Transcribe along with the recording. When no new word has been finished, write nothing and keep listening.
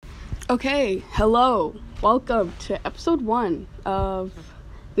Okay, hello. Welcome to episode 1 of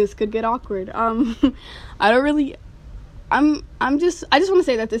This Could Get Awkward. I just want to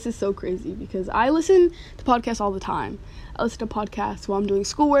say that this is so crazy because I listen to podcasts all the time. I listen to podcasts while I'm doing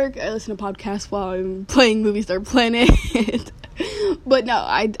schoolwork. I listen to podcasts while I'm playing Movie Star Planet. But no,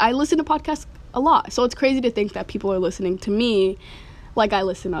 I listen to podcasts a lot. So it's crazy to think that people are listening to me like I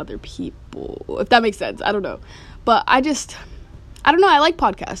listen to other people. If that makes sense. I don't know. But I don't know, I like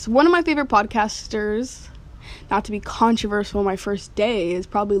podcasts. One of my favorite podcasters, not to be controversial on my first day, is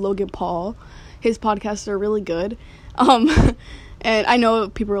probably Logan Paul. His podcasts are really good. And I know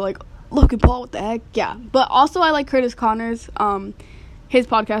people are like, Logan Paul, what the heck? Yeah. But also I like Curtis Connors. His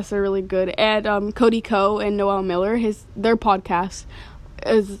podcasts are really good. And Cody Ko and Noel Miller, their podcast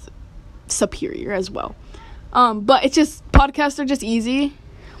is superior as well. But it's just, podcasts are just easy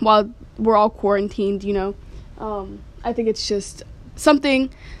while we're all quarantined, you know. I think it's just something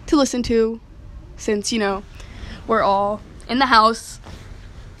to listen to since, we're all in the house.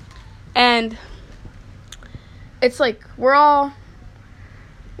 And it's like we're all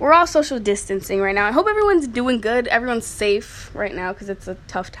social distancing right now. I hope everyone's doing good. Everyone's safe right now because it's a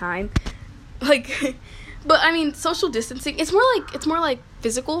tough time. But I mean, social distancing, it's more like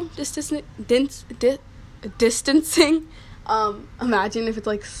physical distancing. Imagine if it's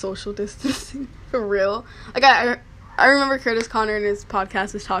like social distancing for real. Like I remember Curtis Connor in his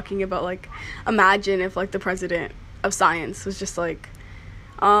podcast was talking about, like, imagine if, like, the president of science was just like,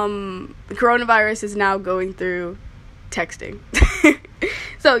 the coronavirus is now going through texting.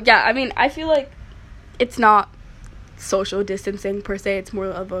 So, yeah, I mean, I feel like it's not social distancing per se. It's more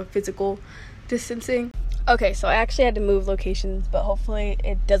of a physical distancing. Okay, so I actually had to move locations, but hopefully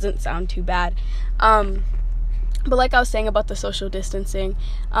it doesn't sound too bad. But like I was saying about the social distancing,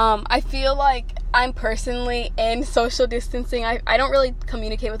 I feel like I'm personally in social distancing. I don't really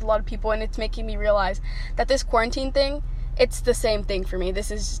communicate with a lot of people, and it's making me realize that this quarantine thing, it's the same thing for me. This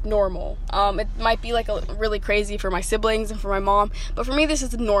is normal. It might be like really crazy for my siblings and for my mom, but for me this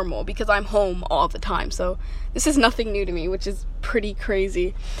is normal because I'm home all the time. So this is nothing new to me, which is pretty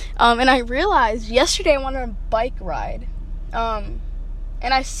crazy. And I realized yesterday I went on a bike ride.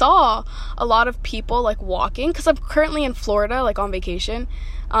 And I saw a lot of people, like, walking, because I'm currently in Florida, like, on vacation.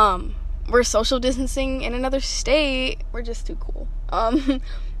 We're social distancing in another state. We're just too cool.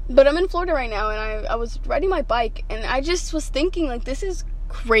 But I'm in Florida right now, and I was riding my bike, and I just was thinking, like, this is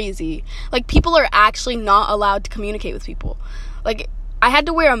crazy. Like, people are actually not allowed to communicate with people. Like, I had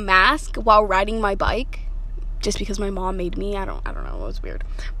to wear a mask while riding my bike, just because my mom made me. I don't know, it was weird.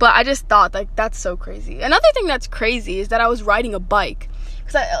 But I just thought, like, that's so crazy. Another thing that's crazy is that I was riding a bike.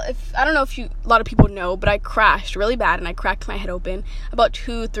 Because I don't know if a lot of people know, but I crashed really bad, and I cracked my head open about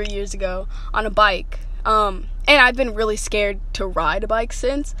 2-3 years ago on a bike. And I've been really scared to ride a bike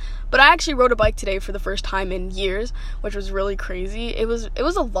since. But I actually rode a bike today for the first time in years, which was really crazy. It was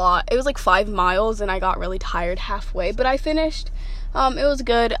a lot. It was like 5 miles, and I got really tired halfway. But I finished. It was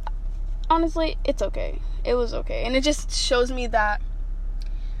good. Honestly, it's okay. It was okay. And it just shows me that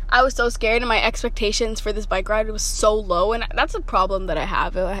I was so scared, and my expectations for this bike ride was so low, and that's a problem that I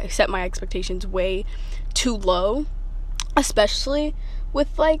have. I set my expectations way too low, especially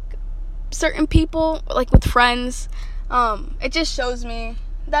with, like, certain people, like with friends. It just shows me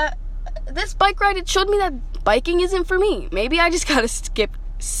that this bike ride, it showed me that biking isn't for me. Maybe I just gotta stick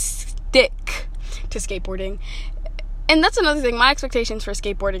to skateboarding. And that's another thing, my expectations for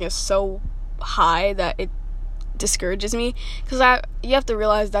skateboarding is so high that it discourages me, because you have to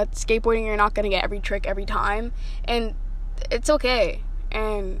realize that skateboarding, you're not going to get every trick every time, and it's okay,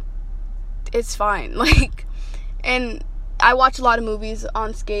 and it's fine. And I watch a lot of movies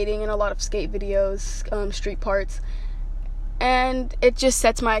on skating and a lot of skate videos, street parts, and it just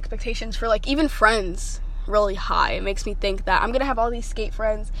sets my expectations for, like, even friends really high. It makes me think that I'm going to have all these skate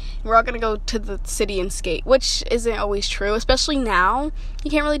friends, and we're all going to go to the city and skate, which isn't always true, especially now.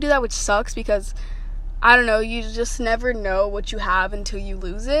 You can't really do that, which sucks, because I don't know, you just never know what you have until you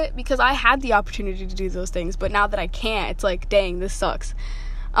lose it, because I had the opportunity to do those things, but now that I can't, it's like, dang, this sucks.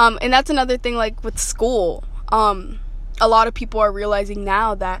 And that's another thing, like, with school. A lot of people are realizing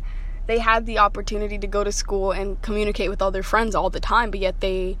now that they had the opportunity to go to school and communicate with all their friends all the time, but yet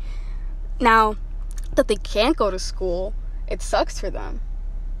now that they can't go to school, it sucks for them.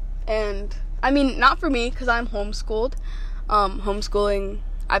 And, I mean, not for me, because I'm homeschooled.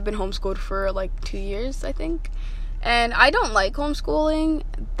 I've been homeschooled for like 2 years, I think. And I don't like homeschooling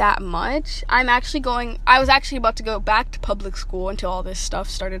that much. I was actually about to go back to public school until all this stuff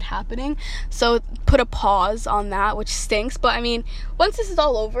started happening. So put a pause on that, which stinks. But I mean, once this is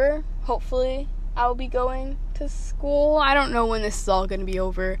all over, hopefully I'll be going to school. I don't know when this is all going to be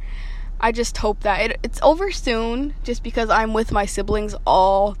over. I just hope that it's over soon, just because I'm with my siblings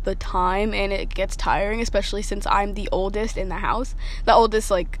all the time and it gets tiring, especially since I'm the oldest in the house, the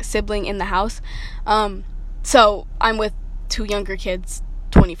oldest like sibling in the house. So I'm with 2 younger kids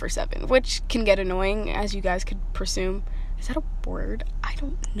 24/7, which can get annoying, as you guys could presume. Is that a word? I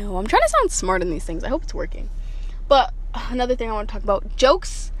don't know. I'm trying to sound smart in these things. I hope it's working. But another thing I want to talk about,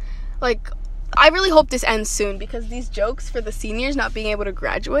 jokes. Like, I really hope this ends soon, because these jokes for the seniors not being able to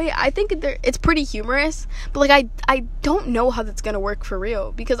graduate, I think it's pretty humorous, but like I don't know how that's gonna work for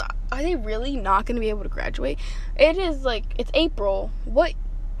real, because are they really not gonna be able to graduate? It is like, it's April. What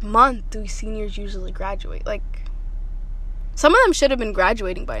month do seniors usually graduate? Like, some of them should have been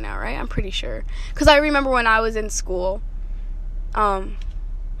graduating by now, right? I'm pretty sure, because I remember when I was in school, I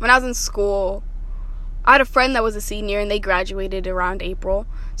had a friend that was a senior and they graduated around April.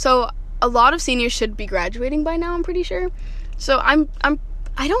 So a lot of seniors should be graduating by now, I'm pretty sure. So I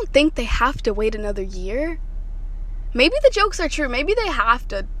don't think they have to wait another year. Maybe the jokes are true. Maybe they have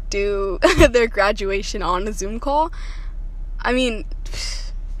to do their graduation on a Zoom call. I mean,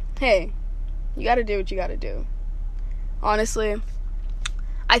 hey, you gotta do what you gotta do. Honestly,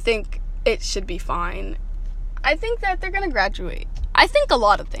 I think it should be fine. I think that they're gonna graduate. I think a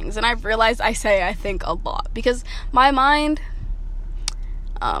lot of things, and I've realized I think a lot, because my mind,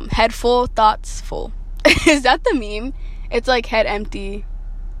 head full, thoughts full. Is that the meme? It's like head empty,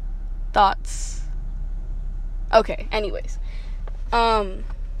 thoughts. Okay, anyways.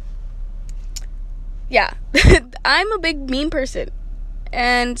 Yeah. I'm a big meme person,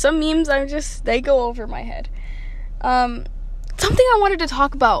 and some memes they go over my head. Something I wanted to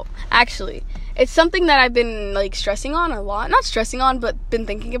talk about, actually. It's something that I've been, like, stressing on a lot. Not stressing on, but been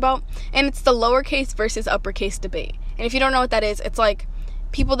thinking about. And it's the lowercase versus uppercase debate. And if you don't know what that is, it's like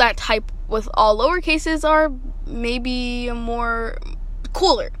people that type with all lowercases are maybe more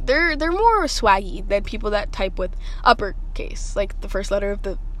cooler. They're more swaggy than people that type with uppercase, like the first letter of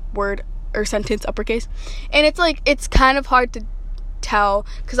the word or sentence uppercase. And it's like, it's kind of hard to tell,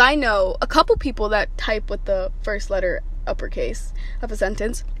 because I know a couple people that type with the first letter uppercase of a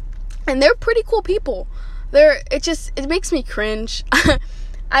sentence, and they're pretty cool people. It makes me cringe.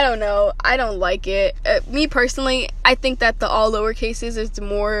 I don't know. I don't like it. Me personally, I think that the all lowercases is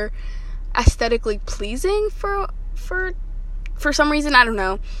more aesthetically pleasing for some reason. I don't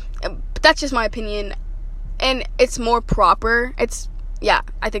know. But that's just my opinion. And it's more proper. It's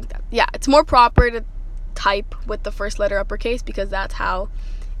more proper to type with the first letter uppercase, because that's how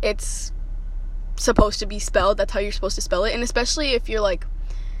it's supposed to be spelled. That's how you're supposed to spell it. And especially if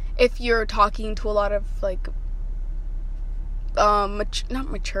you're talking to a lot of, like, not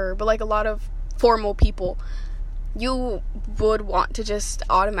mature, but like a lot of formal people, you would want to just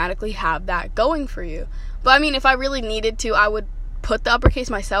automatically have that going for you. But I mean, if I really needed to, I would put the uppercase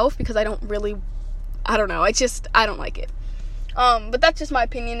myself, because I don't know, I don't like it. But that's just my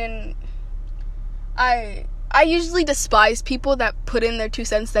opinion, and I usually despise people that put in their 2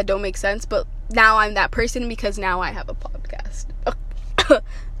 cents that don't make sense, but now I'm that person, because now I have a podcast.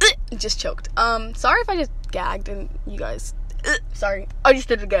 Just choked. Sorry if I just gagged and you guys, sorry, I just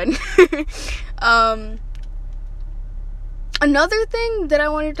did it again. Another thing that I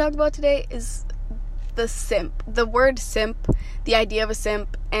wanted to talk about today is the simp. The word simp, the idea of a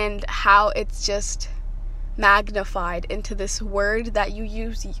simp, and how it's just magnified into this word that you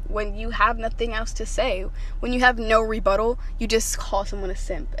use when you have nothing else to say. When you have no rebuttal, you just call someone a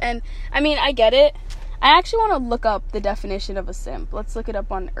simp. And I mean, I get it. I actually want to look up the definition of a simp. Let's look it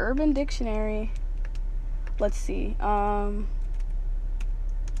up on Urban Dictionary. Let's see.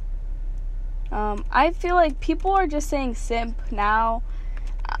 I feel like people are just saying simp now,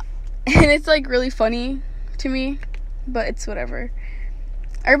 and it's like really funny to me, but it's whatever.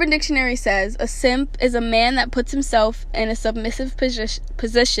 Urban Dictionary says, a simp is a man that puts himself in a submissive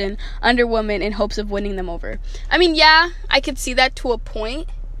position under women in hopes of winning them over. I mean, yeah, I could see that to a point,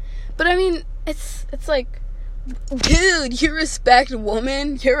 but I mean, it's like, dude, you respect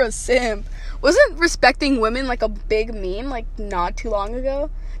women, you're a simp. Wasn't respecting women like a big meme, like, not too long ago?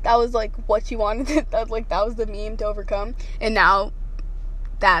 That was like what you wanted. That was the meme to overcome, and now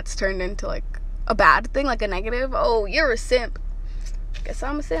that's turned into like a bad thing, like a negative. Oh, you're a simp. Guess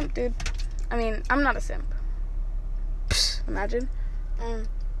I'm a simp, dude. I mean, I'm not a simp. Psh, imagine.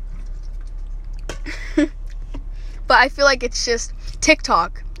 But I feel like it's just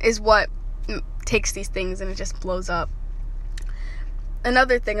TikTok is what takes these things and it just blows up.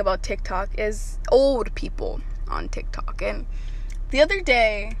 Another thing about TikTok is old people on TikTok. And the other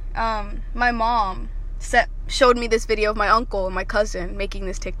day, my mom showed me this video of my uncle and my cousin making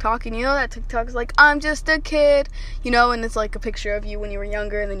this TikTok, and you know that TikTok is like, I'm just a kid, you know, and it's like a picture of you when you were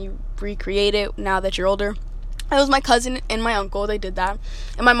younger, and then you recreate it now that you're older. It was my cousin and my uncle, they did that,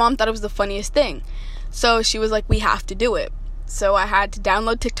 and my mom thought it was the funniest thing, so she was like, we have to do it. So I had to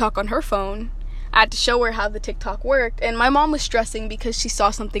download TikTok on her phone. I had to show her how the TikTok worked, and my mom was stressing because she saw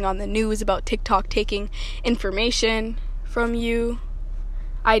something on the news about TikTok taking information from you.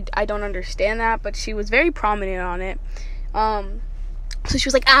 I don't understand that, but she was very prominent on it. So she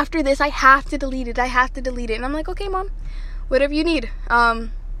was like, after this, I have to delete it. And I'm like, okay, Mom, whatever you need.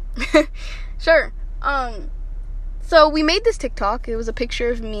 Sure. So we made this TikTok. It was a picture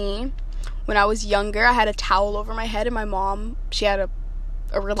of me when I was younger. I had a towel over my head, and my mom, she had a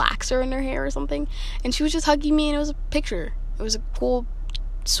relaxer in her hair or something, and she was just hugging me, and it was a picture. It was a cool,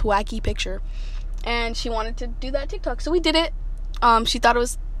 swaggy picture, and she wanted to do that TikTok, so we did it. She thought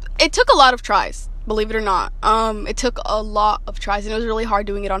it took a lot of tries, believe it or not. It took a lot of tries, and it was really hard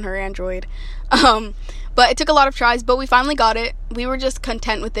doing it on her Android. But it took a lot of tries, but we finally got it. We were just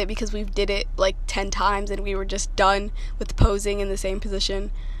content with it because we did it like 10 times, and we were just done with posing in the same position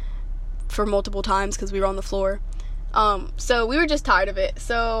for multiple times because we were on the floor. So we were just tired of it.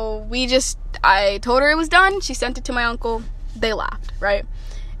 So I told her it was done. She sent it to my uncle. They laughed, right?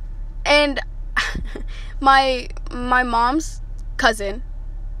 And my mom's cousin,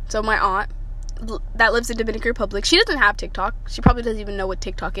 so my aunt that lives in Dominican Republic, she doesn't have TikTok. She probably doesn't even know what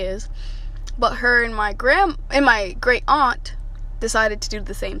TikTok is. But her and my great aunt decided to do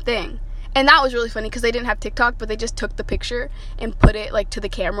the same thing. And that was really funny because they didn't have TikTok, but they just took the picture and put it like to the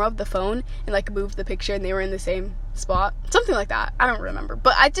camera of the phone and like moved the picture, and they were in the same spot. Something like that. I don't remember.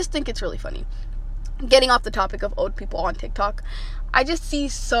 But I just think it's really funny. Getting off the topic of old people on TikTok, I just see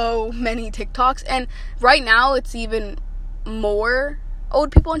so many TikToks, and right now it's even more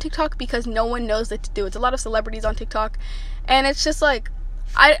old people on TikTok because no one knows what to do. It's a lot of celebrities on TikTok, and it's just like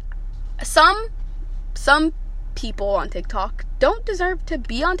some people on TikTok don't deserve to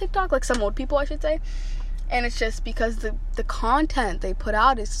be on TikTok, like some old people I should say, and it's just because the content they put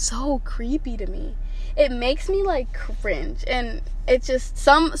out is so creepy to me. It makes me like cringe, and it's just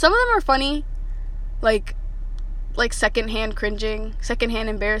some of them are funny, like secondhand cringing, secondhand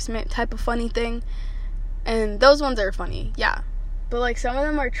embarrassment type of funny thing, and those ones are funny, yeah, but like some of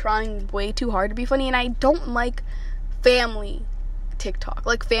them are trying way too hard to be funny, and I don't like family TikTok,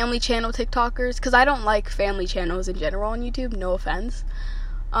 like family channel TikTokers, because I don't like family channels in general on YouTube, no offense,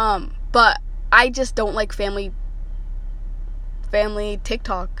 but I just don't like family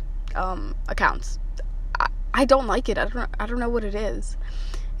TikTok accounts. I don't like it. I don't know what it is.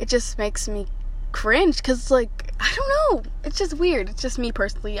 It just makes me cringe because, like, I don't know, it's just weird. It's just me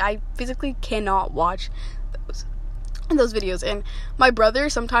personally. I physically cannot watch those videos. And my brother,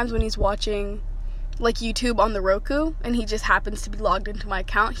 sometimes when he's watching like YouTube on the Roku and he just happens to be logged into my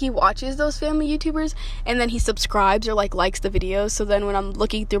account, he watches those family YouTubers and then he subscribes or like likes the videos. So then when I'm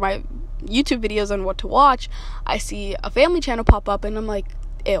looking through my YouTube videos on what to watch, I see a family channel pop up and I'm like,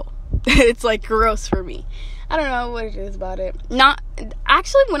 ew. It's like gross for me. I don't know what it is about it. Not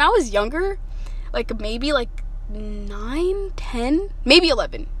actually, when I was younger, like maybe like 9, 10, maybe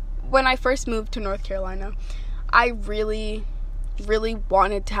 11, when I first moved to North Carolina, I really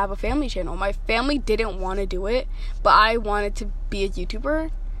wanted to have a family channel. My family didn't want to do it, but I wanted to be a YouTuber.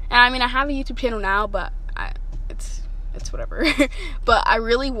 And I mean, I have a YouTube channel now, but it's whatever. But I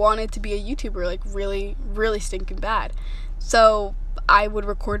really wanted to be a YouTuber, like really stinking bad. So I would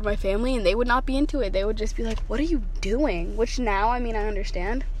record my family and they would not be into it. They would just be like, what are you doing? Which now, I mean, I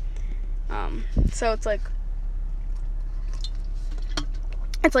understand. So it's like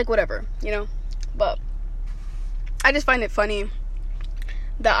whatever, you know? But I just find it funny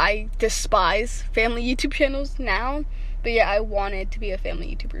that I despise family YouTube channels now. But yeah, I wanted to be a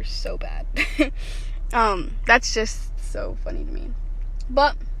family YouTuber so bad. That's just so funny to me.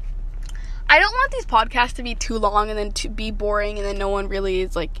 But I don't want these podcasts to be too long and then to be boring and then no one really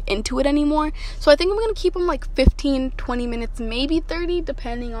is like into it anymore. So I think I'm going to keep them like 15, 20 minutes, maybe 30,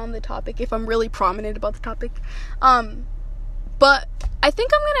 depending on the topic, if I'm really prominent about the topic. But I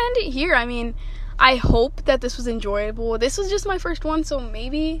think I'm going to end it here. I mean, I hope that this was enjoyable. This was just my first one, so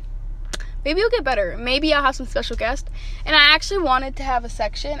maybe it'll get better. Maybe I'll have some special guests. And I actually wanted to have a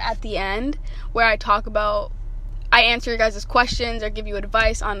section at the end where I answer your guys' questions or give you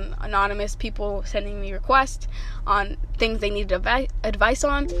advice on anonymous people sending me requests on things they needed advice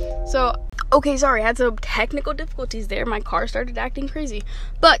on. So, okay, sorry, I had some technical difficulties there. My car started acting crazy.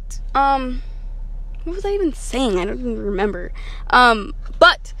 But, what was I even saying? I don't even remember.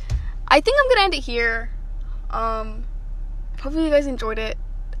 But I think I'm gonna end it here. Hopefully you guys enjoyed it.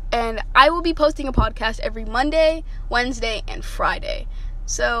 And I will be posting a podcast every Monday, Wednesday, and Friday.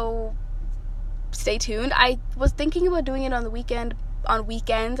 So stay tuned. I was thinking about doing it on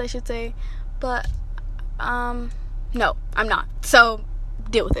weekends, I should say. But, no, I'm not. So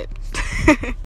deal with it.